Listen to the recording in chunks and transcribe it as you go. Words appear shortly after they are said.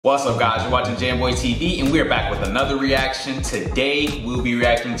What's up guys, you're watching Jamboy TV and we're back with another reaction. Today we'll be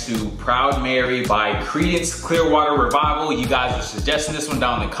reacting to Proud Mary by Creedence Clearwater Revival. You guys are suggesting this one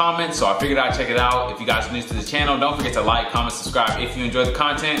down in the comments, so I figured I'd check it out. If you guys are new to the channel, don't forget to like, comment, subscribe if you enjoy the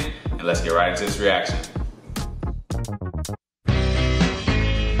content, and let's get right into this reaction.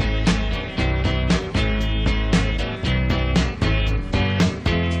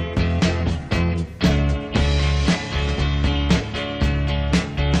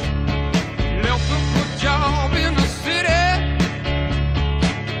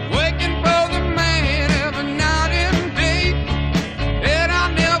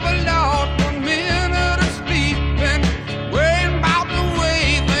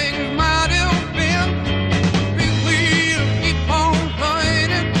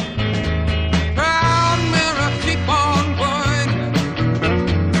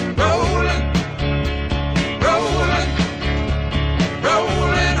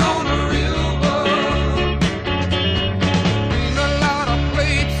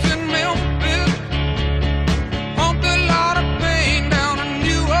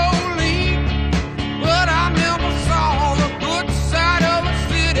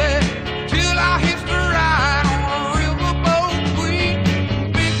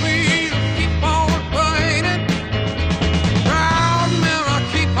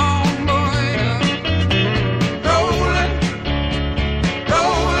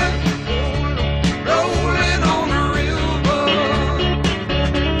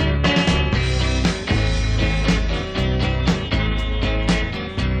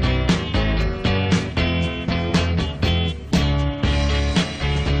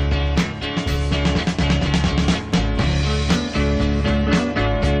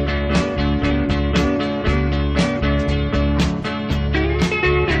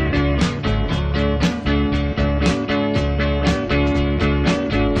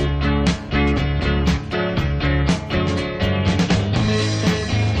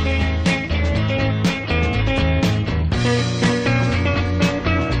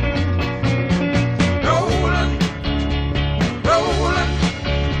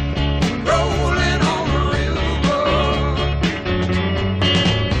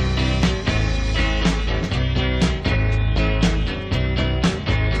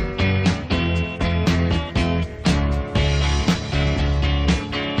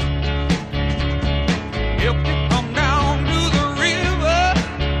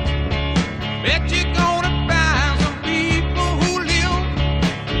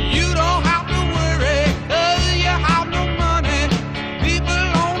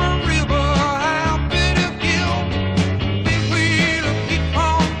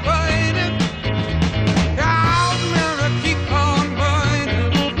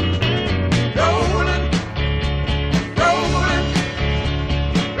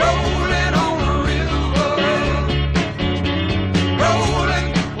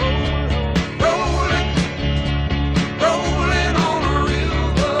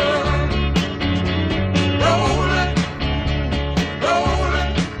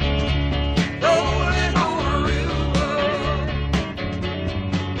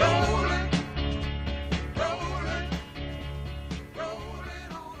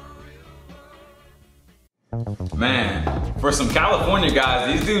 Man, for some California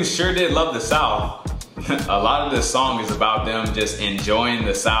guys, these dudes sure did love the South. A lot of this song is about them just enjoying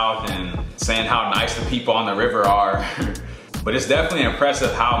the South and saying how nice the people on the river are. But it's definitely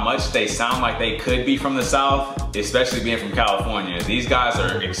impressive how much they sound like they could be from the South, especially being from California. These guys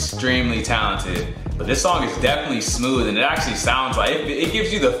are extremely talented. But this song is definitely smooth and it actually sounds like, it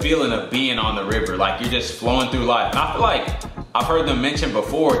gives you the feeling of being on the river, like you're just flowing through life. And I feel like I've heard them mention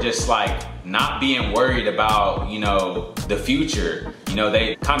before, just like not being worried about, you know, the future. You know,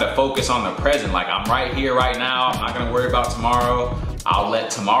 they kind of focus on the present, like I'm right here, right now. I'm not gonna worry about tomorrow. I'll let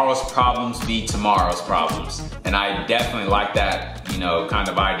tomorrow's problems be tomorrow's problems. And I definitely like that, you know, kind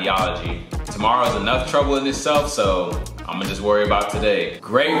of ideology. Tomorrow's enough trouble in itself, so I'm gonna just worry about today.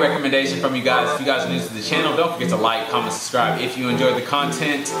 Great recommendation from you guys. If you guys are new to the channel, don't forget to like, comment, subscribe if you enjoyed the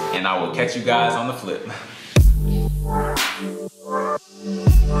content, and I will catch you guys on the flip.